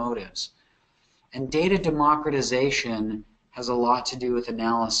any other motives? And data democratization has a lot to do with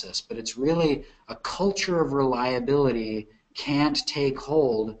analysis, but it's really a culture of reliability can't take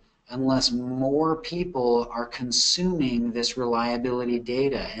hold unless more people are consuming this reliability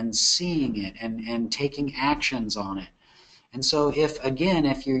data and seeing it and taking actions on it. And so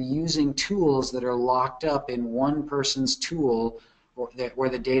if you're using tools that are locked up in one person's tool, or where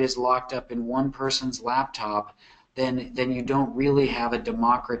the data is locked up in one person's laptop, then you don't really have a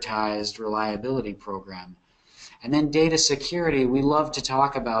democratized reliability program. And then data security, we love to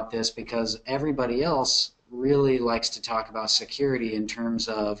talk about this because everybody else really likes to talk about security in terms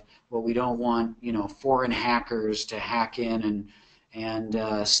of, well, we don't want, foreign hackers to hack in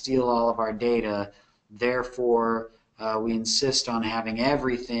and steal all of our data. Therefore, we insist on having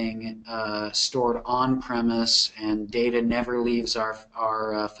everything stored on-premise and data never leaves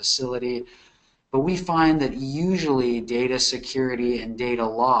our facility. But we find that usually data security and data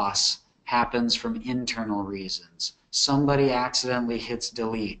loss happens from internal reasons. Somebody accidentally hits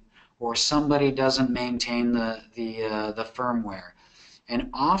delete, or somebody doesn't maintain the firmware. And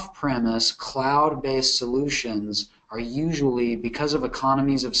off-premise, cloud-based solutions are usually, because of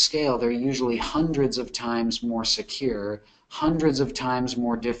economies of scale, they're usually hundreds of times more secure, hundreds of times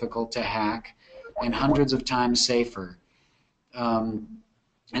more difficult to hack, and hundreds of times safer.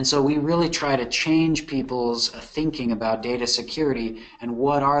 And so we really try to change people's thinking about data security and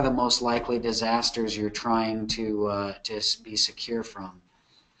what are the most likely disasters you're trying to be secure from.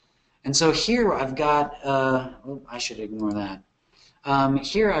 And so here I've got, I should ignore that.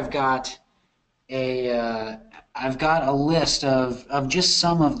 Here I've got a list of just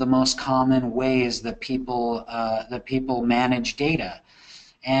some of the most common ways that people manage data.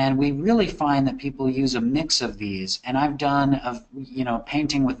 And we really find that people use a mix of these. And I've done,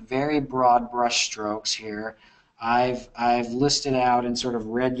 painting with very broad brush strokes here. I've listed out in sort of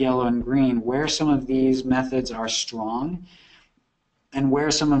red, yellow, and green where some of these methods are strong and where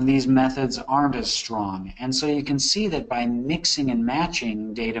some of these methods aren't as strong. And so you can see that by mixing and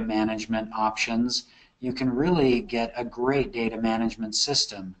matching data management options, you can really get a great data management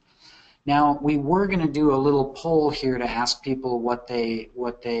system. Now, we were going to do a little poll here to ask people what they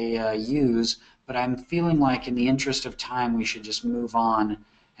use, but I'm feeling like in the interest of time we should just move on.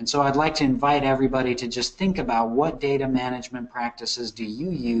 And so I'd like to invite everybody to just think about what data management practices do you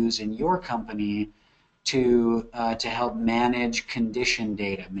use in your company to help manage condition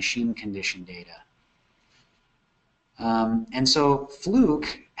data, machine condition data. And so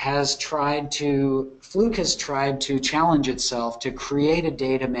Fluke has tried to challenge itself to create a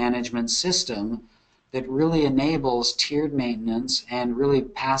data management system that really enables tiered maintenance and really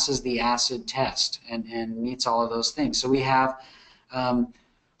passes the acid test and meets all of those things. So we have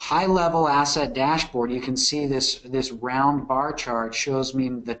high-level asset dashboard. You can see this round bar chart shows me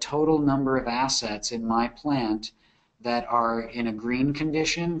the total number of assets in my plant that are in a green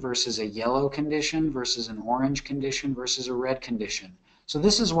condition versus a yellow condition versus an orange condition versus a red condition. So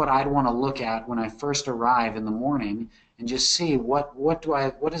this is what I'd want to look at when I first arrive in the morning and just see what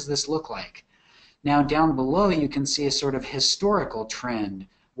does this look like. Now down below you can see a sort of historical trend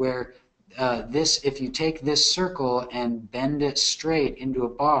where if you take this circle and bend it straight into a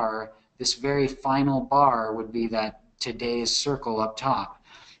bar, this very final bar would be that today's circle up top.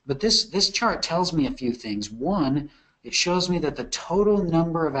 But this chart tells me a few things. One, it shows me that the total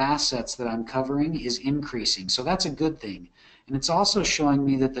number of assets that I'm covering is increasing, so that's a good thing. And it's also showing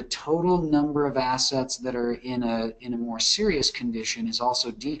me that the total number of assets that are in a more serious condition is also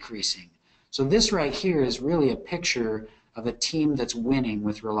decreasing. So this right here is really a picture of a team that's winning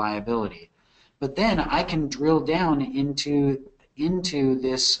with reliability. But then I can drill down into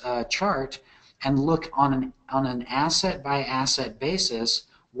this chart and look on an asset by asset basis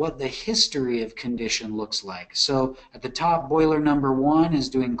what the history of condition looks like. So at the top, boiler number 1 is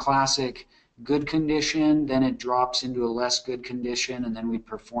doing classic good condition, then it drops into a less good condition, and then we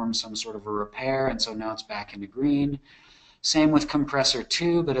perform some sort of a repair, and so now it's back into green. Same with compressor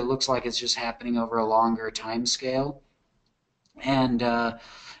 2, but it looks like it's just happening over a longer time scale. And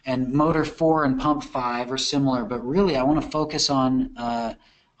motor 4 and pump 5 are similar, but really I want to focus on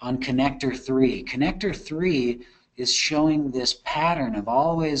connector 3. Connector 3 is showing this pattern of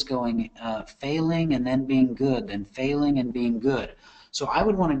always going failing and then being good, then failing and being good. So I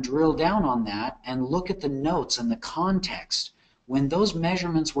would want to drill down on that and look at the notes and the context. When those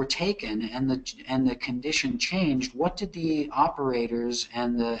measurements were taken and the condition changed, what did the operators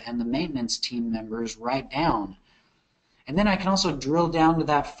and the maintenance team members write down? And then I can also drill down to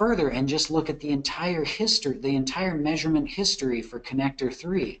that further and just look at the entire history, the entire measurement history for connector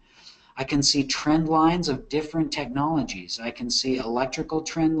 3. I can see trend lines of different technologies. I can see electrical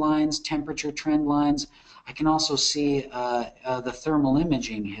trend lines, temperature trend lines. I can also see the thermal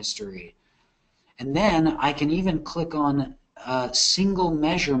imaging history. And then I can even click on single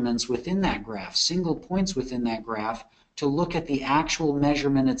measurements within that graph, single points within that graph, to look at the actual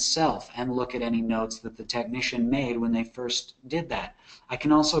measurement itself and look at any notes that the technician made when they first did that. I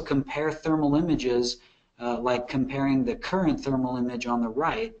can also compare thermal images, like comparing the current thermal image on the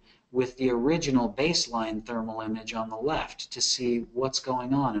right with the original baseline thermal image on the left to see what's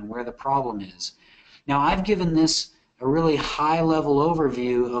going on and where the problem is. Now, I've given this a really high-level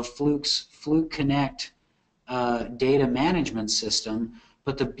overview of Fluke Connect data management system,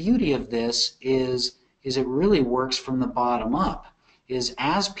 but the beauty of this is it really works from the bottom up. Is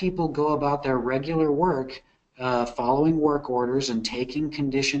as people go about their regular work, following work orders and taking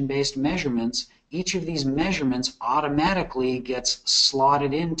condition-based measurements, each of these measurements automatically gets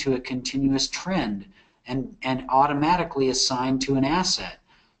slotted into a continuous trend and automatically assigned to an asset.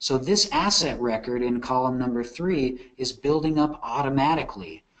 So this asset record in column number 3 is building up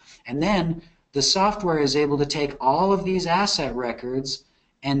automatically. And then the software is able to take all of these asset records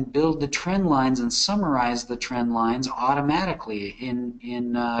and build the trend lines and summarize the trend lines automatically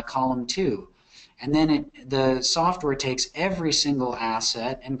in column 2. And then the software takes every single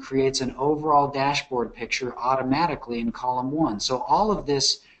asset and creates an overall dashboard picture automatically in column 1. So all of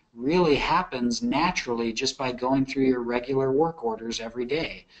this really happens naturally just by going through your regular work orders every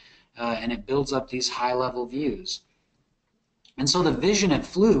day. And it builds up these high-level views. And so the vision at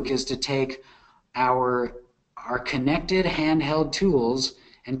Fluke is to take our connected handheld tools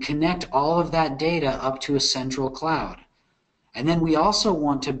and connect all of that data up to a central cloud. And then we also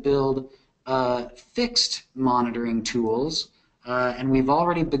want to build fixed monitoring tools, and we've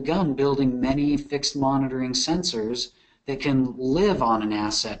already begun building many fixed monitoring sensors that can live on an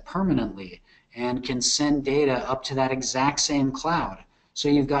asset permanently and can send data up to that exact same cloud. So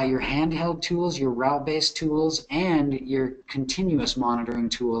you've got your handheld tools, your route-based tools, and your continuous monitoring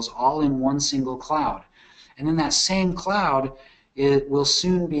tools all in one single cloud. And then that same cloud, it will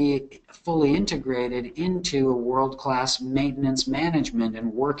soon be fully integrated into a world-class maintenance management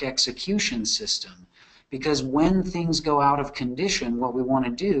and work execution system. Because when things go out of condition, what we want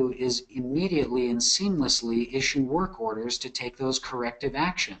to do is immediately and seamlessly issue work orders to take those corrective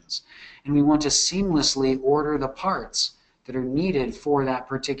actions. And we want to seamlessly order the parts that are needed for that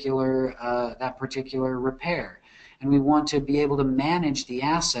particular repair. And we want to be able to manage the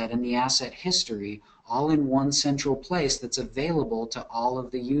asset and the asset history all in one central place that's available to all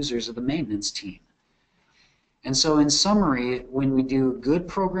of the users of the maintenance team. And so in summary, when we do good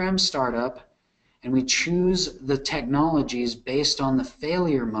program startup and we choose the technologies based on the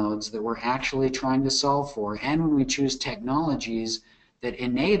failure modes that we're actually trying to solve for, and when we choose technologies that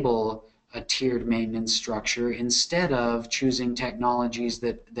enable a tiered maintenance structure instead of choosing technologies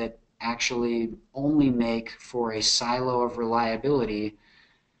that actually only make for a silo of reliability,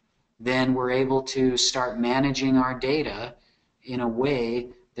 then we're able to start managing our data in a way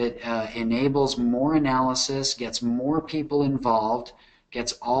that enables more analysis, gets more people involved,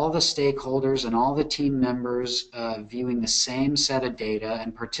 gets all the stakeholders and all the team members viewing the same set of data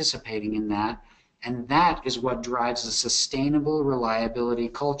and participating in that, and that is what drives a sustainable reliability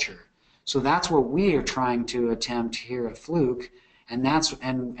culture. So that's what we are trying to attempt here at Fluke, and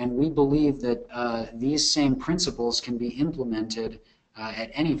we believe that these same principles can be implemented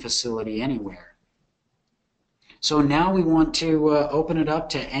at any facility anywhere. So now we want to open it up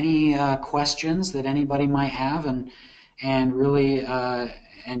to any questions that anybody might have, and really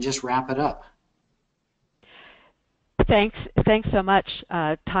and just wrap it up. Thanks so much,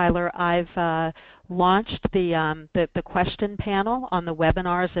 Tyler. I've launched the question panel on the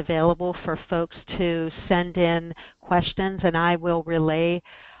webinars available for folks to send in questions, and I will relay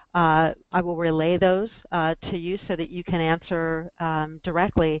those to you so that you can answer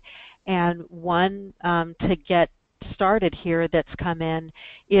directly. And one to get started here that's come in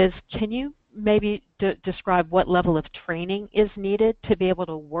is, can you maybe describe what level of training is needed to be able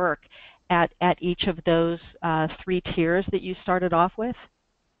to work at each of those 3 tiers that you started off with?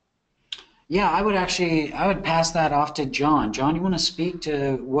 Yeah, I would pass that off to John. John, you want to speak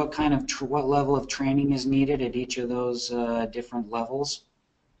to what level of training is needed at each of those different levels?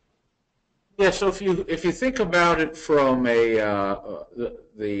 Yeah, so if you think about it from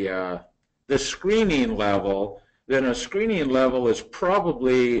the screening level, then a screening level is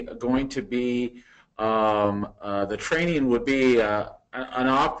probably going to be the training would be an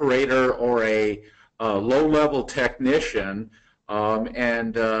operator or a low-level technician,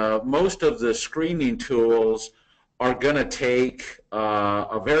 and most of the screening tools are going to take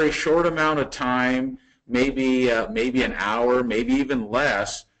a very short amount of time, maybe an hour, maybe even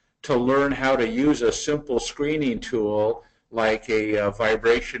less, to learn how to use a simple screening tool like a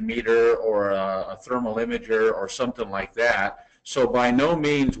vibration meter or a thermal imager or something like that. So by no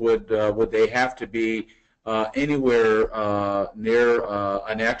means would they have to be anywhere near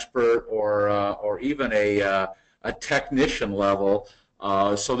an expert or even a technician level.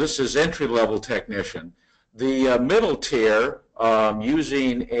 So this is entry-level technician. The middle tier,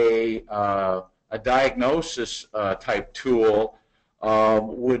 using a diagnosis type tool,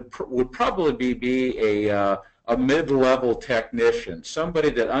 would probably be a mid-level technician,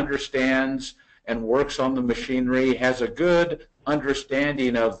 somebody that understands and works on the machinery, has a good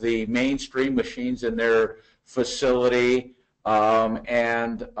understanding of the mainstream machines in their facility,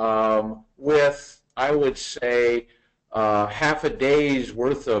 and with, I would say, half a day's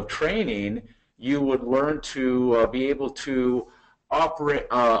worth of training, you would learn to be able to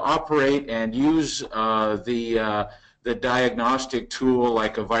operate and use the diagnostic tool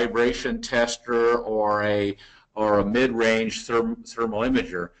like a vibration tester or a mid-range thermal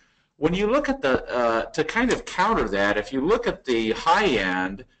imager. When you look at to kind of counter that, if you look at the high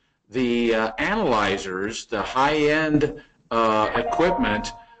end, the analyzers, the high end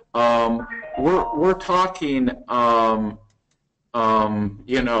equipment, we're talking,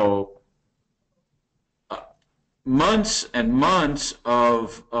 you know, months and months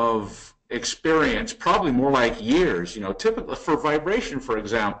of experience, probably more like years. You know, typically for vibration, for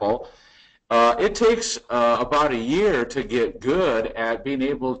example, it takes about a year to get good at being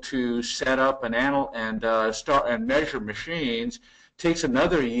able to set up and start and measure machines. It takes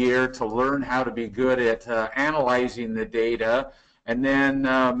another year to learn how to be good at analyzing the data, and then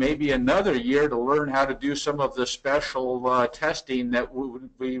maybe another year to learn how to do some of the special testing that would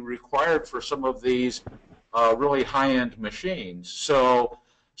be required for some of these really high-end machines. So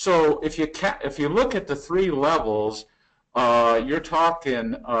if you look at the three levels, you're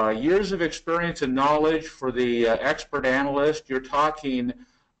talking years of experience and knowledge for the expert analyst. You're talking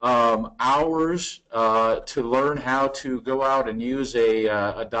hours to learn how to go out and use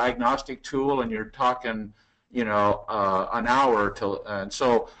a diagnostic tool, and you're talking, you know, an hour till. And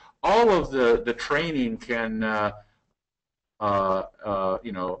so all of the training can,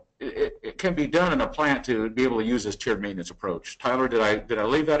 you know, it can be done in a plant to be able to use this tiered maintenance approach. Tyler, did I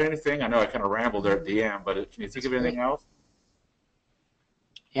leave out anything? I know I kind of rambled there at the end, but can you think of anything else?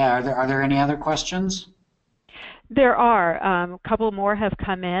 Yeah, are there any other questions? There are. A couple more have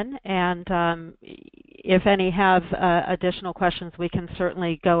come in, and if any have additional questions, we can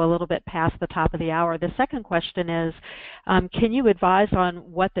certainly go a little bit past the top of the hour. The second question is, can you advise on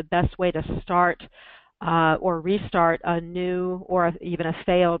what the best way to start or restart a new or even a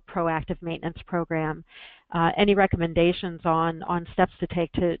failed proactive maintenance program? Any recommendations on steps to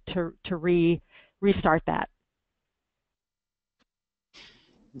take to restart that?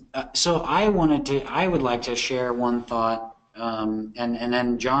 So I would like to share one thought, and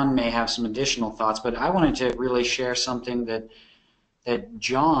then John may have some additional thoughts, but I wanted to really share something that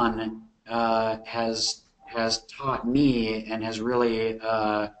John has taught me and has really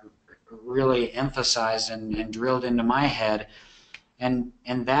emphasized and drilled into my head, and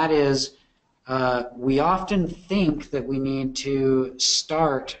that is we often think that we need to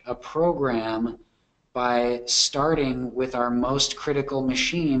start a program by starting with our most critical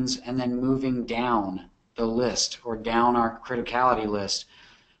machines and then moving down the list or down our criticality list.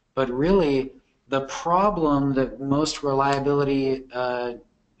 But really, the problem that most reliability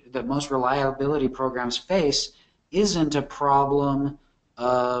programs face isn't a problem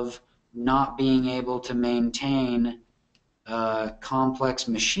of not being able to maintain complex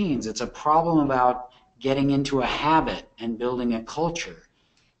machines. It's a problem about getting into a habit and building a culture.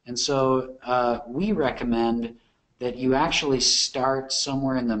 And so we recommend that you actually start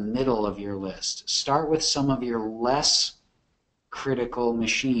somewhere in the middle of your list. Start with some of your less critical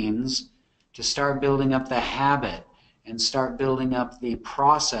machines to start building up the habit and start building up the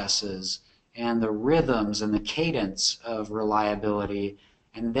processes and the rhythms and the cadence of reliability.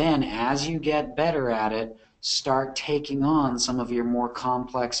 And then as you get better at it, start taking on some of your more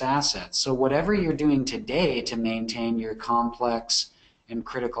complex assets. So whatever you're doing today to maintain your complex and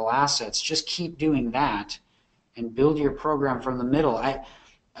critical assets, just keep doing that and build your program from the middle.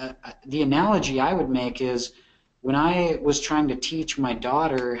 The analogy I would make is when I was trying to teach my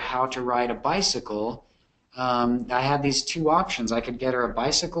daughter how to ride a bicycle, I had these two options. I could get her a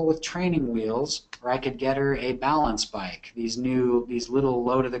bicycle with training wheels, or I could get her a balance bike. These little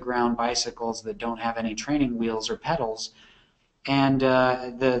low-to-the-ground bicycles that don't have any training wheels or pedals. And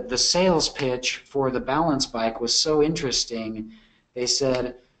the sales pitch for the balance bike was so interesting. They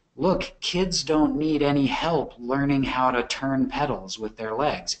said, look, kids don't need any help learning how to turn pedals with their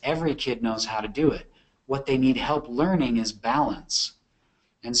legs. Every kid knows how to do it. What they need help learning is balance.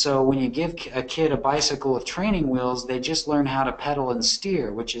 And so when you give a kid a bicycle with training wheels, they just learn how to pedal and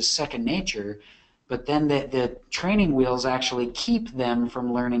steer, which is second nature. But then the training wheels actually keep them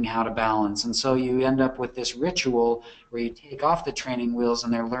from learning how to balance. And so you end up with this ritual where you take off the training wheels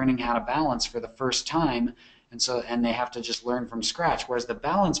and they're learning how to balance for the first time. And they have to just learn from scratch. Whereas the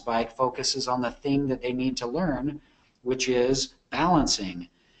balance bike focuses on the thing that they need to learn, which is balancing.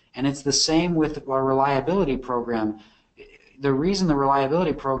 And it's the same with our reliability program. The reason the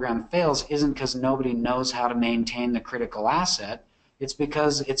reliability program fails isn't because nobody knows how to maintain the critical asset. It's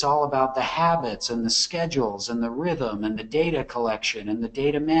because it's all about the habits and the schedules and the rhythm and the data collection and the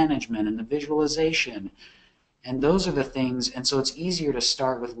data management and the visualization. And those are the things, and so it's easier to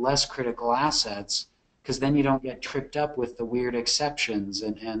start with less critical assets because then you don't get tripped up with the weird exceptions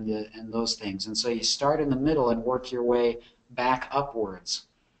and those things. And so you start in the middle and work your way back upwards.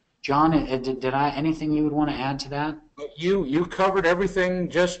 John, did I anything you would want to add to that? You covered everything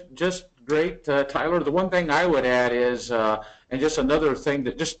just great, Tyler. The one thing I would add is, and just another thing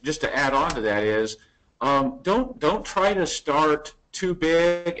that just to add on to that is, don't try to start too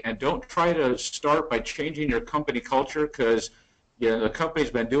big, and don't try to start by changing your company culture, because the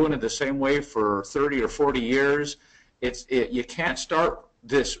company's been doing it the same way for 30 or 40 years. You can't start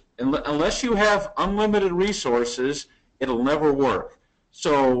this unless you have unlimited resources. It'll never work.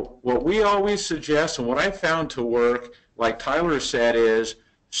 So what we always suggest, and what I found to work, like Tyler said, is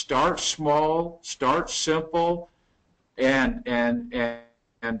start small, start simple, and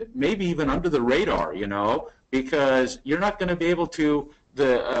maybe even under the radar, because you're not going to be able to.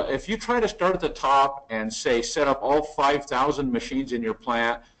 If you try to start at the top and say set up all 5,000 machines in your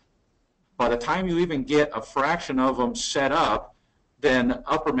plant, by the time you even get a fraction of them set up, then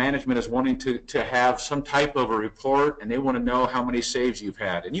upper management is wanting to have some type of a report, and they want to know how many saves you've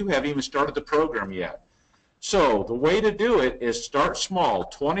had, and you haven't even started the program yet. So the way to do it is start small,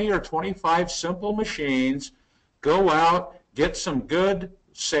 20 or 25 simple machines, go out, get some good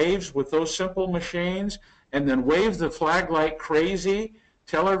saves with those simple machines, and then wave the flag like crazy,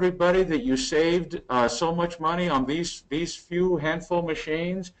 tell everybody that you saved so much money on these few handful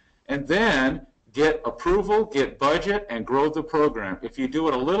machines, and then get approval, get budget, and grow the program. If you do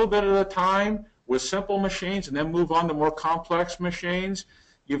it a little bit at a time with simple machines and then move on to more complex machines,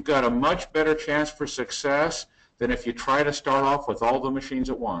 you've got a much better chance for success than if you try to start off with all the machines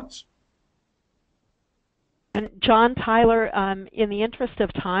at once. And John, Tyler, in the interest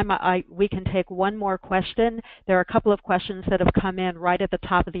of time, we can take one more question. There are a couple of questions that have come in right at the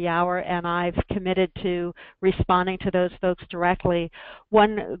top of the hour, and I've committed to responding to those folks directly.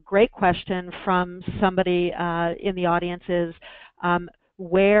 One great question from somebody in the audience is,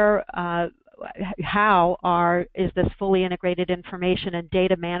 how is this fully integrated information and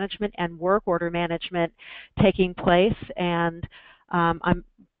data management and work order management taking place? And I'm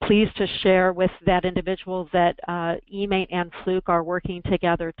pleased to share with that individual that eMaint and Fluke are working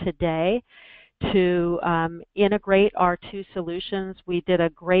together today to integrate our two solutions. We did a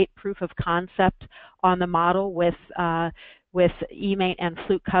great proof of concept on the model with eMaint and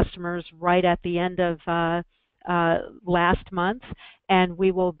Fluke customers right at the end of last month, and we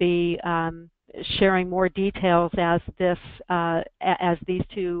will be sharing more details as these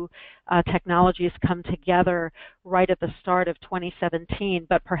two technologies come together right at the start of 2017.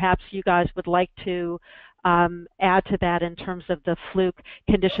 But perhaps you guys would like to add to that in terms of the Fluke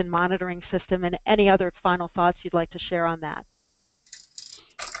condition monitoring system, and any other final thoughts you'd like to share on that.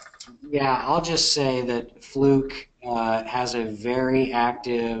 Yeah, I'll just say that Fluke has a very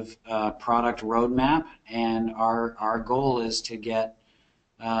active product roadmap, and our goal is to get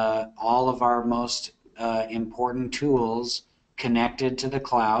all of our most important tools connected to the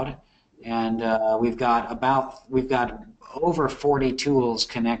cloud, and we've got over 40 tools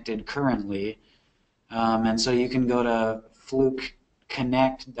connected currently, and so you can go to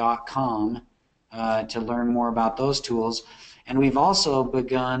flukeconnect.com to learn more about those tools. And we've also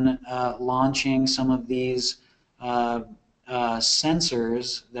begun launching some of these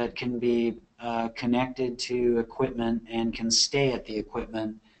sensors that can be connected to equipment and can stay at the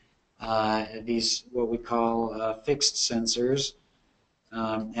equipment. These what we call fixed sensors.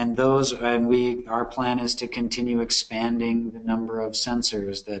 Our plan is to continue expanding the number of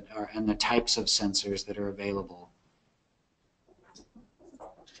sensors that are and the types of sensors that are available.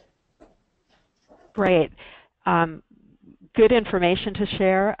 Great. Good information to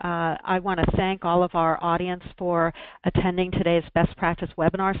share. I want to thank all of our audience for attending today's best practice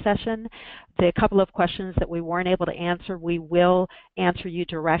webinar session. The couple of questions that we weren't able to answer, we will answer you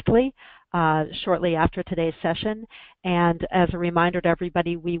directly shortly after today's session. And as a reminder to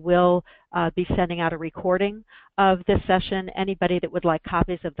everybody, we will be sending out a recording of this session. Anybody that would like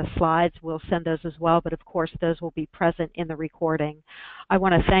copies of the slides, we'll send those as well, but of course those will be present in the recording. I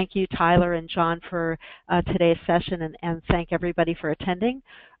want to thank you, Tyler and John, for today's session, and thank everybody for attending.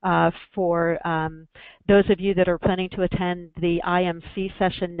 For those of you that are planning to attend the IMC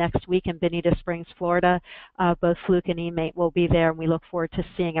session next week in Bonita Springs, Florida, both Fluke and eMaint will be there, and we look forward to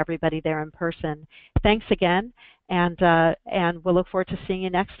seeing everybody there in person. Thanks again, and we'll look forward to seeing you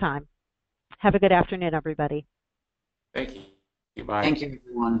next time. Have a good afternoon, everybody. Thank you. Bye. Thank you,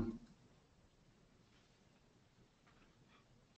 everyone.